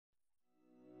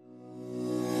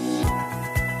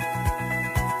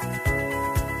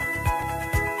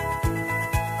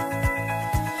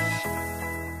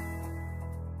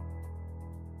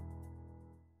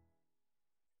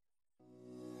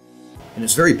In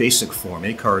its very basic form,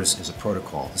 ACARS is a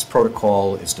protocol. This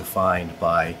protocol is defined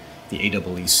by the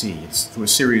ACCC. It's through a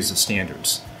series of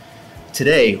standards.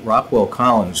 Today, Rockwell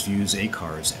Collins views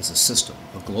ACARS as a system,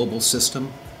 a global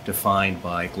system defined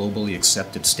by globally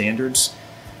accepted standards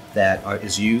that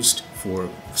is used for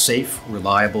safe,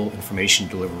 reliable information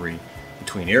delivery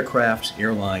between aircraft,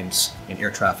 airlines, and air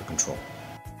traffic control.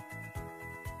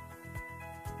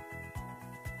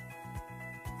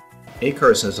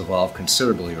 ACARS has evolved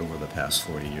considerably over the past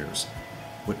 40 years.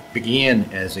 What began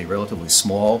as a relatively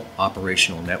small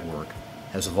operational network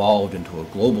has evolved into a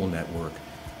global network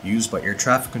used by air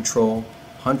traffic control,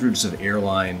 hundreds of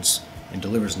airlines, and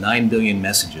delivers 9 billion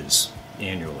messages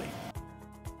annually.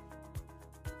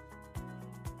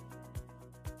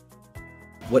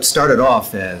 What started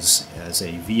off as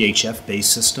a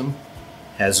VHF-based system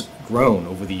has grown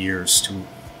over the years to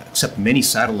accept many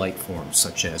satellite forms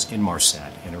such as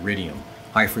Inmarsat and Iridium,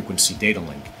 high-frequency data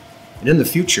link. And in the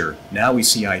future, now we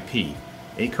see IP.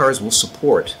 ACARS will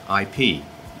support IP,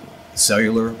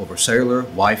 cellular over cellular,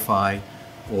 Wi-Fi,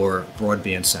 or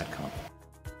broadband SATCOM.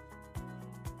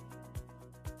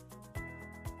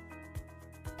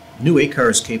 New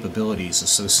ACARS capabilities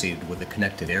associated with the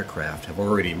connected aircraft have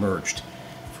already emerged.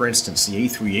 For instance, the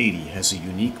A380 has a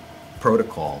unique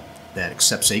protocol that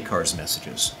accepts ACARS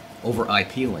messages over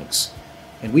IP links,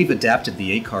 and we've adapted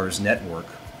the ACARS network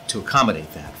to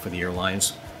accommodate that for the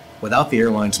airlines without the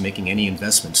airlines making any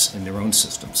investments in their own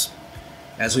systems.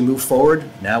 As we move forward,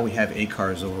 now we have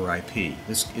ACARS over IP.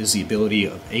 This is the ability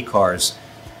of ACARS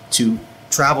to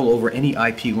travel over any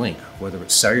IP link, whether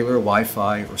it's cellular,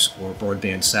 Wi-Fi, or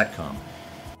broadband SATCOM.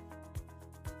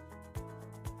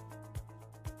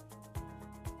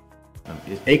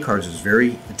 ACARS is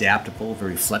very adaptable,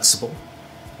 very flexible.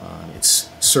 It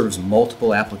serves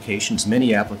multiple applications,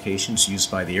 many applications used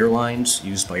by the airlines,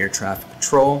 used by air traffic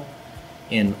control,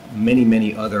 and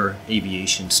many other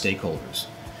aviation stakeholders.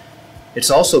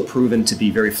 It's also proven to be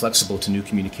very flexible to new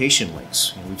communication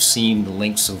links. We've seen the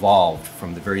links evolve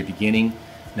from the very beginning.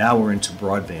 Now we're into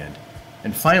broadband.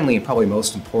 And finally, and probably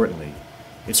most importantly,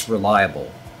 it's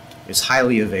reliable, it's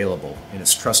highly available, and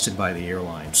it's trusted by the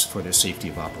airlines for their safety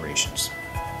of operations.